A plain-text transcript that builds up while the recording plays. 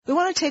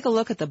take a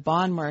look at the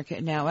bond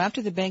market now.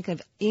 After the Bank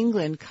of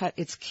England cut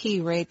its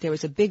key rate, there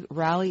was a big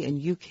rally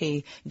in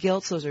UK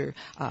gilts. Those are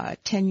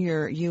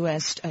 10-year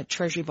U.S.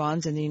 Treasury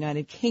bonds in the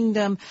United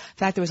Kingdom. In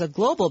fact, there was a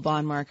global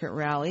bond market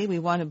rally. We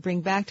want to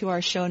bring back to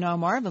our show now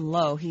Marvin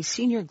Lowe. He's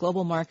Senior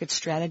Global Markets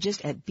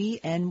Strategist at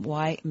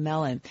BNY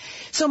Mellon.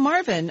 So,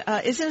 Marvin,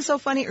 isn't it so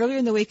funny? Earlier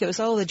in the week, it was,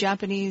 the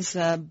Japanese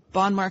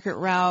bond market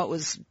rout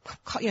was,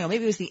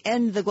 maybe it was the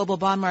end of the global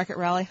bond market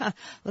rally.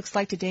 Looks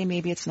like today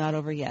maybe it's not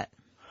over yet.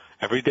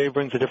 Every day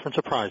brings a different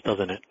surprise,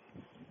 doesn't it?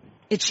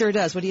 It sure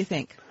does. What do you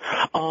think?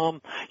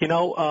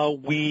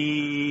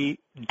 We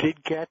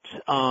did get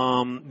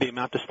the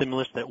amount of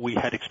stimulus that we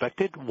had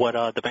expected. What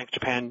the Bank of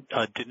Japan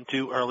didn't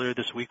do earlier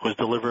this week was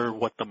deliver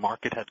what the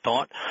market had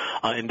thought.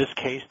 In this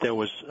case, there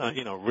was,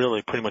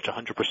 really pretty much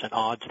 100%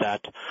 odds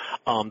that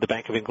the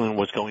Bank of England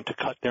was going to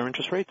cut their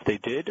interest rates. They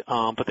did,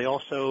 but they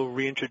also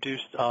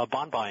reintroduced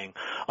bond buying,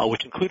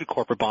 which included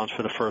corporate bonds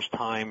for the first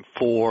time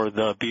for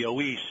the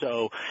BOE.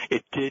 So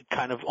it did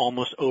kind of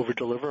almost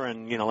over-deliver,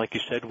 and, like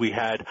you said, we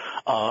had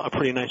a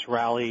pretty nice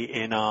rally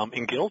in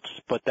gilts,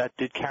 but that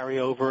did carry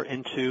over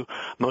into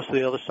most of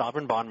the other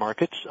sovereign bond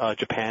markets,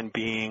 Japan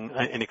being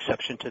an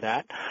exception to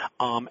that.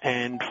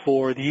 And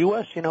for the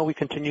U.S., we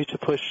continue to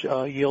push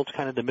yields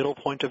kind of the middle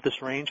point of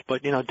this range,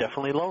 but,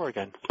 definitely lower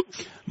again.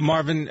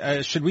 Marvin,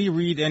 should we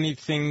read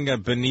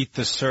anything beneath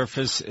the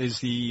surface? Is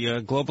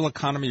the global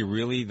economy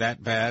really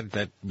that bad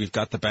that we've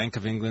got the Bank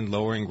of England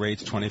lowering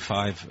rates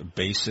 25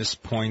 basis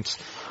points?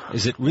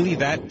 Is it really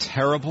that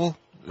terrible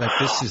that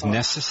this is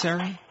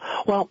necessary?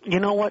 Well, you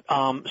know what?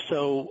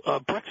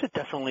 Brexit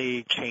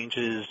definitely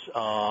changes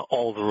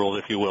all the rules,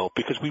 if you will,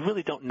 because we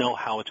really don't know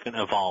how it's going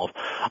to evolve.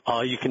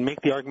 You can make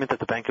the argument that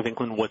the Bank of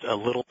England was a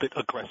little bit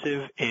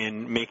aggressive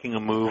in making a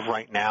move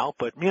right now,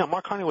 but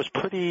Mark Carney was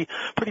pretty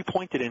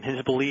pointed in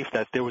his belief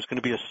that there was going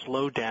to be a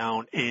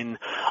slowdown in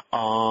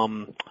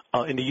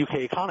the UK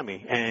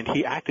economy, and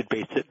he acted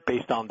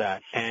based on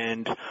that.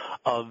 And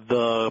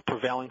the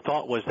prevailing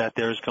thought was that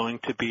there's going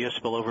to be a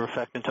spillover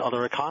effect into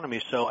other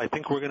economies. So I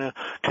think we're going to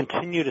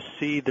continue to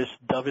see this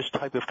dovish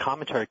type of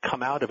commentary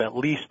come out of at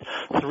least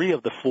three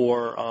of the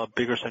four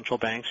bigger central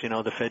banks,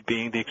 the Fed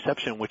being the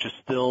exception, which is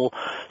still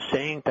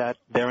saying that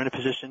they're in a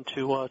position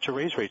to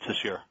raise rates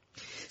this year.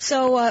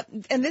 So,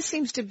 and this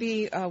seems to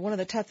be one of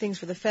the tough things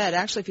for the Fed.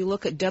 Actually, if you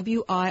look at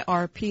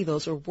WIRP,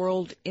 those are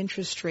world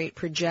interest rate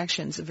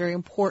projections, a very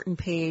important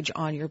page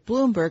on your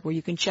Bloomberg where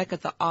you can check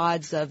out the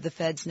odds of the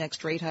Fed's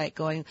next rate hike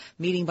going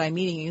meeting by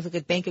meeting. You look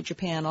at Bank of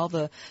Japan, all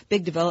the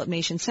big developed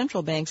nation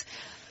central banks.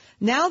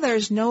 Now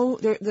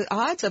the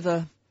odds of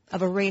a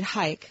rate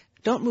hike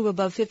don't move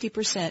above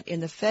 50% in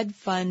the Fed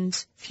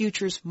funds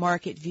futures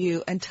market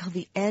view until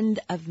the end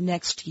of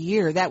next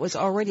year. That was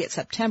already at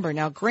September.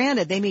 Now,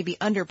 granted, they may be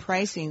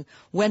underpricing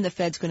when the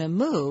Fed's going to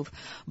move,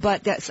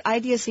 but that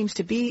idea seems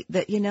to be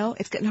that,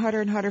 it's getting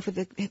harder and harder for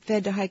the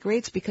Fed to hike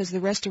rates because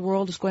the rest of the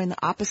world is going the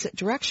opposite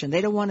direction.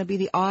 They don't want to be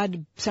the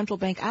odd central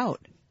bank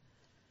out.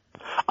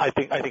 I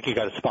think you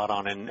got it spot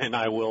on, and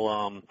I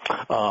will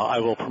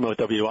promote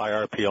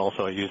WIRP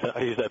also. I use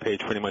that page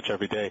pretty much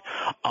every day.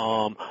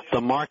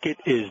 The market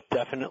is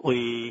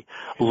definitely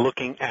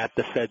looking at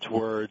the Fed's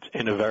words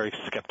in a very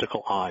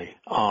skeptical eye.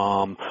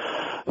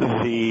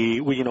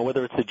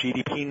 Whether it's the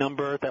GDP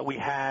number that we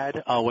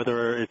had,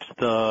 whether it's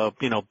the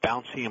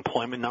bouncy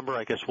employment number,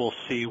 I guess we'll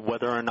see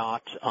whether or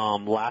not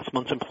last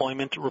month's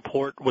employment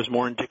report was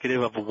more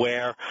indicative of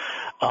where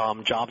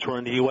jobs were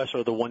in the U.S.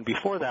 or the one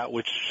before that,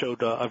 which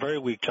showed a very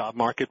weak job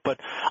market. But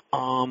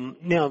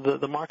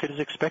the market is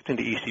expecting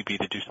the ECB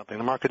to do something.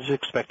 The market is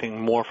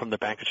expecting more from the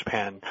Bank of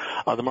Japan.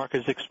 The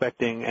market is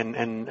expecting,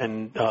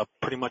 and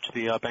pretty much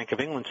the Bank of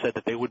England said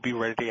that they would be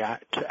ready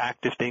to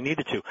act if they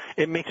needed to.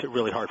 It makes it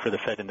really hard for the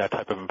Fed in that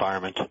type of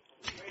environment.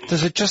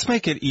 Does it just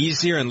make it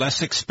easier and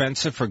less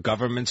expensive for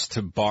governments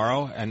to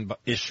borrow and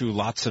issue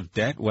lots of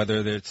debt, whether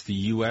it's the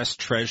U.S.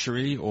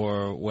 Treasury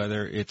or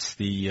whether it's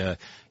the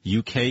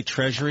UK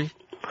Treasury?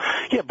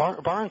 Yeah,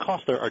 borrowing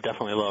costs are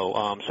definitely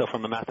low. So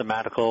from a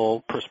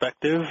mathematical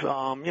perspective,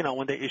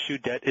 when they issue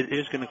debt, it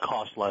is going to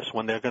cost less.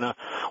 When they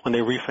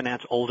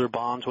refinance older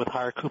bonds with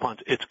higher coupons,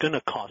 it's going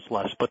to cost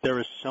less. But there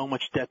is so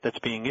much debt that's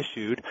being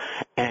issued,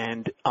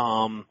 and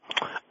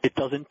it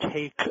doesn't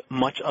take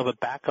much of a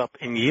backup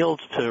in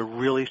yields to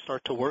really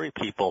start to worry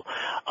people.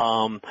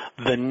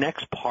 The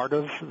next part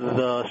of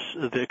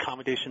the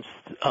accommodations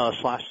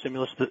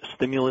 /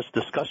 stimulus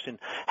discussion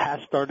has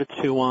started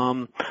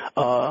to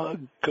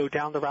go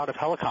down the route of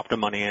helicopter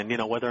money, and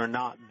whether or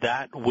not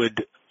that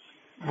would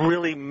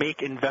really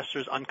make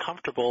investors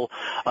uncomfortable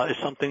is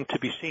something to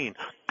be seen.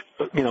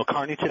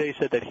 Carney today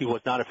said that he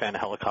was not a fan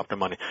of helicopter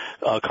money.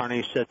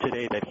 Carney said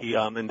today that he,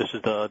 and this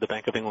is the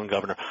Bank of England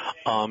governor,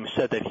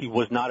 said that he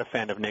was not a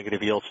fan of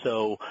negative yields.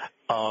 So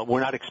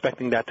we're not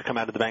expecting that to come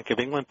out of the Bank of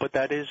England, but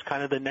that is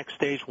kind of the next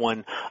stage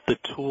when the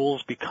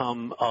tools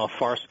become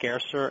far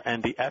scarcer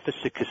and the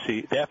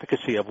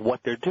efficacy of what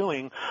they're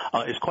doing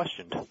is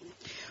questioned.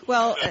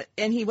 Well,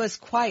 and he was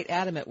quite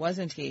adamant,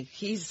 wasn't he?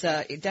 He's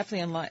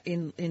definitely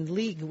in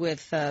league with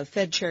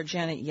Fed Chair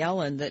Janet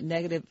Yellen that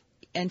negative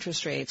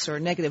interest rates or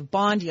negative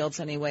bond yields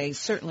anyway.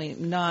 Certainly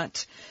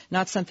not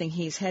something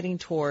he's heading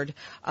toward.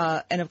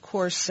 And of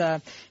course,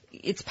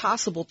 it's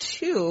possible,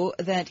 too,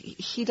 that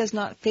he does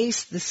not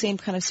face the same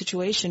kind of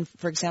situation,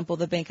 for example,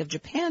 the Bank of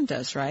Japan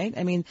does, right?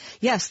 I mean,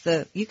 yes,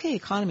 the UK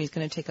economy is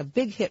going to take a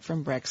big hit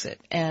from Brexit.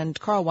 And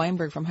Carl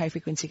Weinberg from High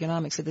Frequency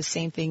Economics said the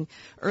same thing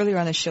earlier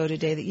on the show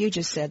today that you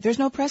just said. There's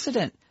no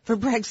precedent for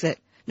Brexit.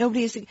 No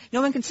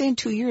one can say in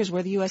 2 years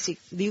where the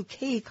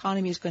UK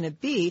economy is going to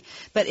be,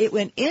 but it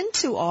went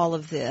into all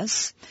of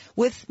this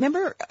with,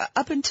 remember,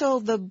 up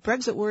until the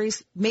Brexit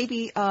worries,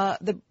 maybe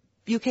the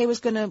UK was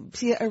going to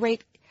see a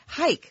rate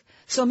hike.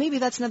 So maybe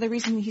that's another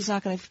reason he's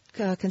not going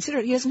to consider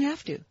it. He doesn't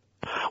have to.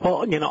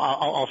 Well,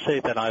 I'll say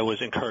that I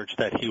was encouraged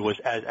that he was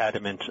as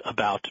adamant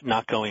about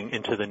not going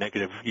into the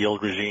negative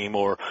yield regime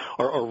or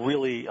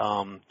really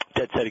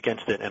dead set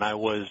against it, and I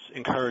was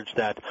encouraged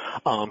that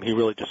he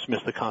really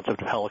dismissed the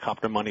concept of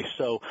helicopter money.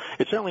 So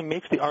it certainly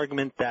makes the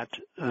argument that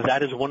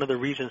that is one of the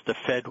reasons the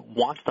Fed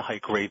wants to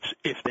hike rates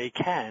if they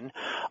can,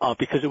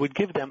 because it would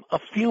give them a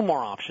few more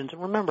options.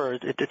 And remember,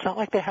 it's not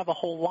like they have a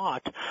whole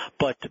lot,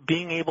 but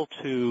being able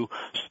to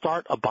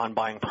start a bond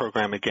buying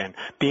program again,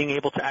 being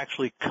able to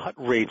actually cut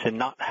rates and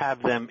not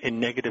have them in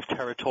negative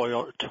territory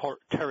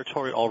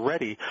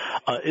already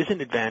is an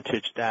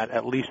advantage that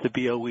at least the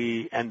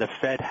BOE and the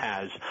Fed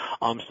has,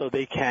 so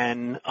they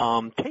can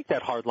take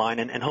that hard line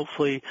and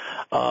hopefully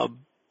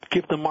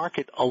give the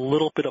market a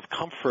little bit of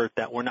comfort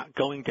that we're not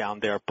going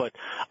down there. But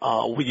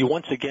you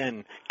once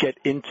again get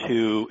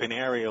into an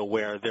area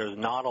where there's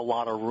not a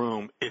lot of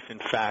room if, in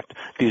fact,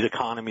 these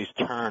economies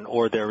turn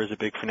or there is a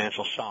big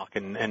financial shock.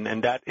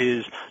 And that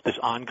is this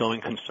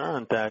ongoing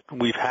concern that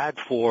we've had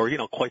for,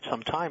 quite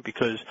some time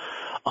because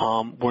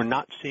we're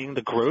not seeing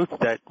the growth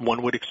that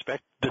one would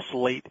expect this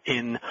late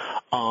in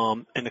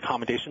an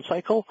accommodation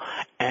cycle,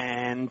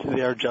 and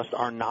there just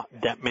are not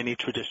that many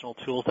traditional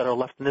tools that are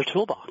left in their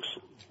toolbox.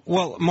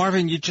 Well,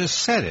 Marvin, you just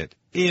said it.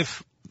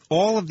 If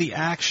all of the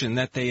action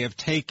that they have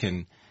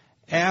taken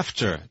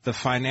after the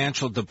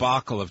financial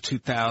debacle of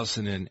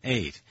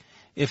 2008,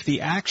 if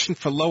the action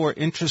for lower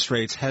interest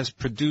rates has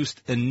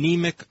produced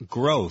anemic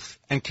growth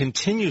and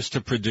continues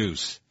to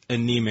produce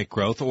anemic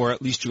growth, or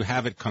at least you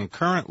have it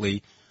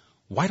concurrently,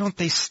 why don't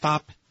they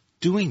stop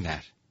doing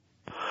that?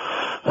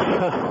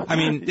 I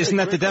mean, isn't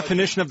that the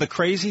definition of the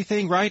crazy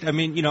thing, right? I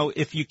mean,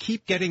 if you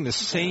keep getting the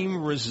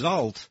same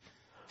result,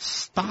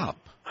 stop.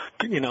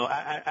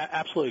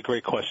 Absolutely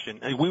great question.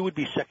 We would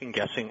be second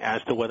guessing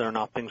as to whether or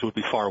not things would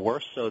be far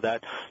worse. So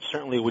that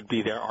certainly would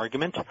be their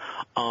argument.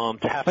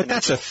 But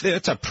that's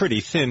a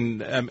pretty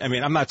thin. I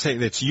mean, I'm not saying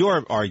that's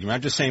your argument.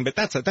 I'm just saying, but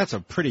that's a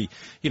pretty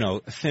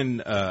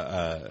thin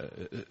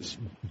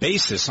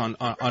basis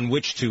on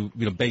which to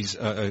base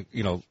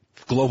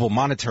global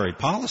monetary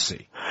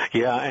policy.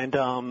 Yeah, and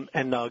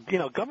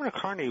Governor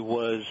Carney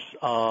was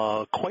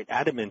quite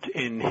adamant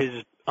in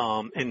his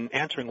in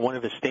answering one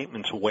of his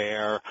statements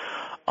where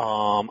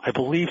I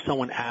believe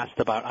someone asked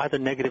about either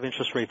negative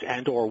interest rates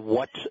and or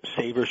what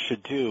savers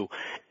should do,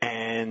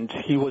 and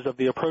he was of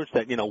the approach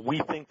that we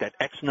think that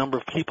X number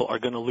of people are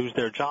going to lose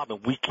their job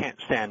and we can't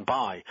stand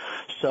by.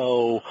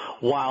 So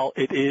while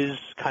it is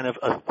kind of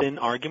a thin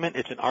argument,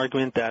 it's an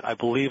argument that I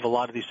believe a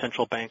lot of these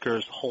central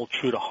bankers hold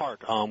true to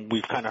heart.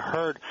 We've kind of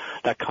heard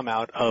that come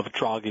out of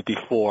Draghi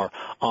before,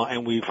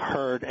 and we've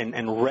heard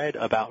and read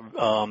about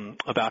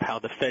how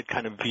the Fed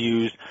kind of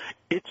views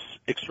its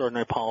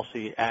extraordinary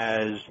policy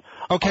as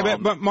okay.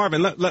 But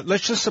Marvin,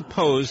 let's just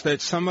suppose that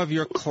some of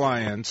your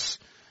clients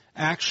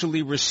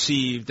actually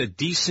received a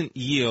decent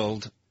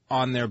yield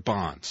on their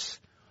bonds.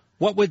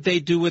 What would they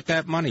do with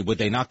that money? Would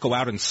they not go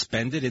out and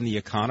spend it in the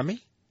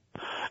economy?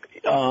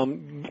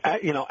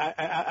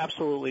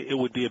 Absolutely, it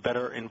would be a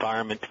better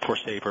environment for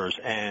savers.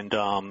 And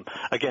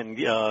again,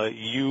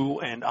 you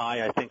and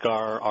I think,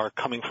 are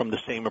coming from the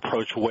same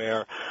approach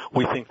where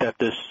we think that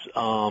this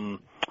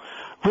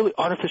really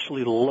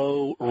artificially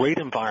low rate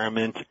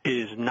environment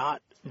is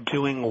not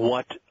doing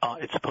what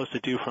it's supposed to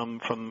do from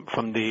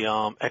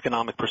the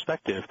economic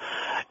perspective.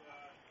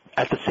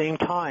 At the same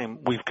time,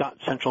 we've got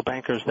central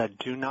bankers that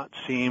do not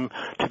seem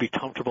to be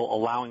comfortable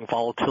allowing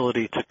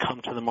volatility to come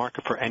to the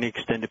market for any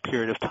extended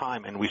period of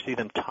time, and we see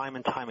them time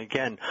and time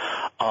again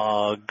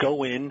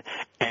go in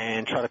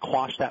and try to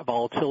quash that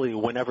volatility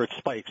whenever it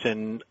spikes.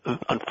 And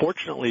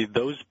unfortunately,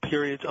 those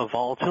periods of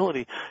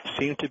volatility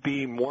seem to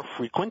be more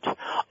frequent,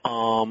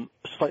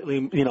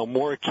 slightly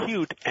more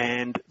acute,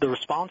 and the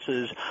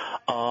responses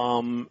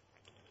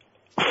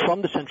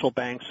from the central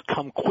banks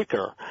come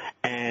quicker,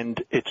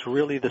 and it's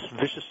really this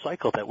vicious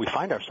cycle that we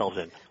find ourselves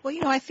in. Well,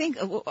 I think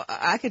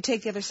I could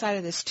take the other side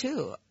of this,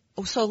 too.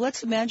 So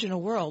let's imagine a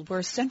world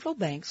where central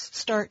banks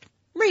start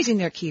raising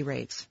their key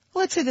rates.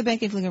 let's say the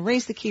Bank of England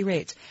raised the key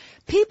rates.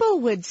 People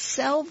would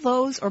sell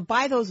those or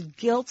buy those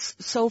gilts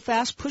so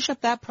fast, push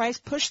up that price,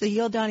 push the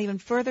yield down even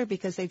further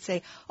because they'd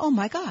say, oh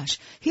my gosh,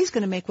 he's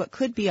going to make what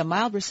could be a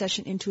mild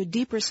recession into a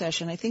deep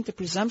recession. I think the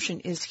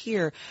presumption is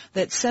here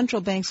that central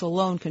banks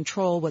alone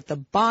control what the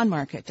bond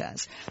market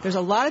does. There's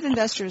a lot of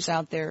investors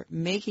out there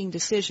making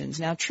decisions.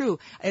 Now, true,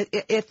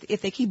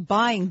 if they keep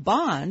buying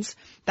bonds,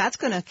 that's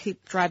going to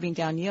keep driving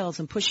down yields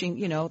and pushing,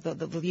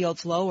 the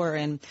yields lower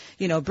and,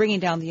 bringing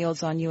down the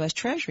yields on U.S.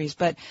 Treasuries.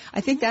 But I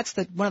think that's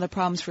one of the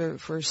problems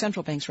for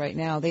central banks right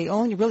now. They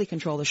only really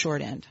control the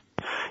short end.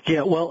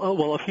 Yeah,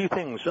 well, a few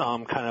things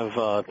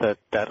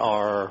that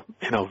are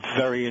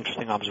very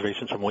interesting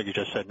observations from what you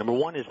just said. Number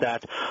one is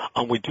that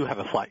we do have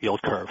a flat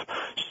yield curve,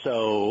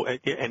 so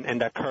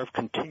and that curve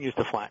continues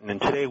to flatten.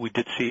 And today we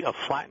did see a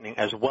flattening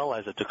as well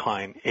as a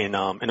decline in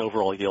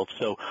overall yield.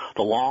 So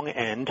the long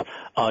end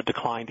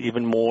declined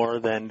even more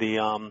than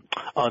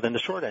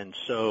the short end.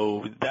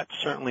 So that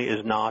certainly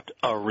is not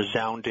a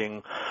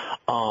resounding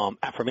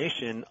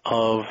affirmation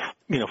of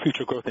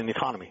future growth in the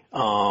economy.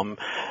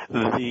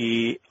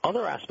 The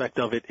other aspect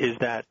of it is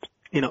that,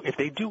 if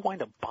they do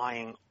wind up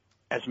buying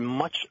as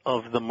much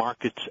of the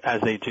markets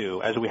as they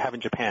do, as we have in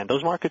Japan,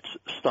 those markets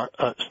start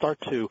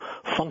to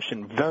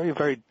function very,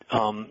 very,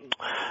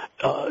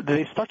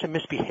 they start to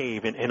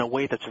misbehave in a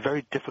way that's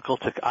very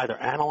difficult to either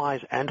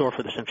analyze and or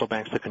for the central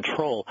banks to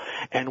control.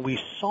 And we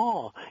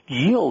saw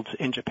yields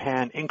in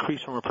Japan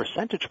increase from a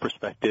percentage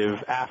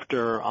perspective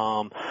after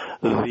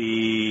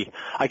the,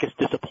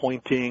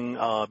 disappointing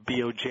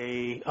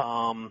BOJ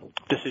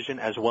decision,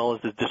 as well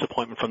as the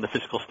disappointment from the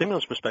fiscal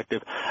stimulus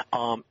perspective.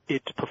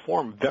 It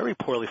performed very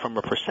poorly from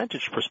a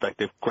percentage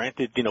perspective.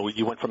 Granted,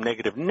 you went from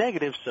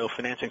negative, so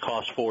financing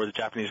costs for the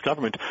Japanese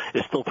government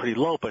is still pretty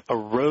low, but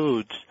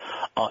erodes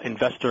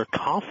investor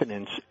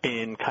confidence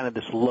in kind of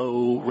this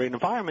low rate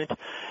environment.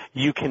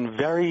 You can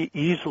very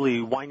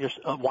easily wind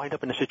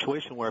up in a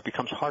situation where it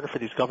becomes harder for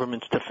these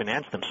governments to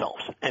finance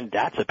themselves, and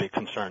that's a big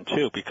concern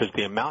too, because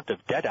the amount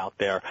of debt out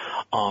there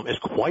is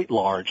quite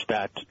large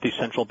that the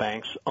central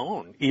banks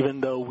own, even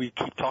though we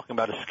keep talking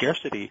about a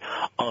scarcity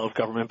of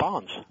government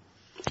bonds.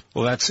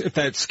 Well, if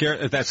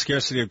that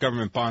scarcity of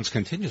government bonds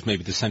continues,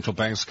 maybe the central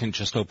banks can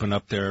just open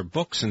up their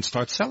books and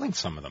start selling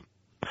some of them.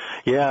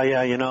 Yeah.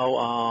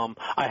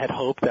 I had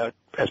hoped that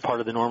as part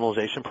of the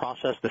normalization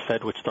process, the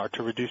Fed would start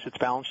to reduce its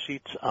balance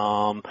sheets.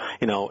 And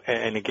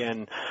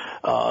again,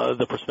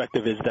 the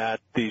perspective is that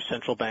the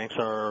central banks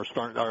are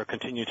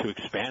continue to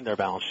expand their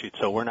balance sheets.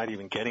 So we're not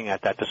even getting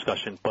at that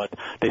discussion, but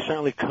they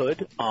certainly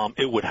could.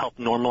 It would help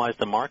normalize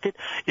the market.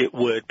 It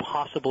would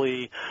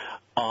possibly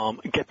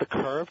get the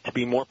curve to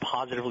be more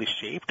positively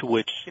shaped,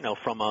 which,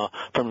 from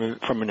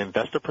an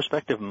investor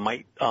perspective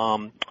might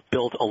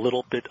build a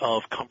little bit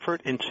of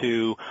comfort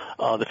into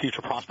the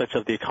future prospects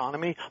of the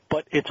economy.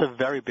 But it's a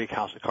very big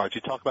house of cards.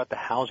 You talk about the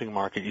housing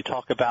market. You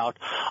talk about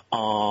a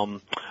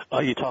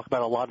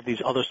lot of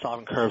these other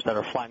sovereign curves that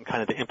are flat, and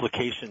kind of the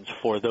implications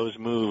for those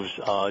moves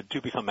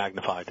do become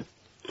magnified.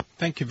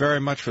 Thank you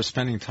very much for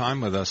spending time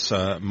with us.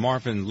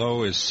 Marvin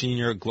Lowe is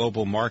Senior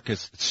Global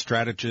Markets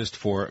Strategist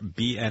for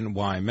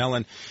BNY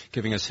Mellon,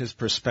 giving us his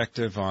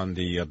perspective on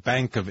the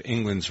Bank of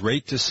England's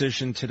rate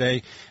decision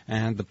today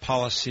and the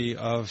policy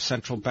of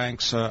central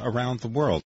banks around the world.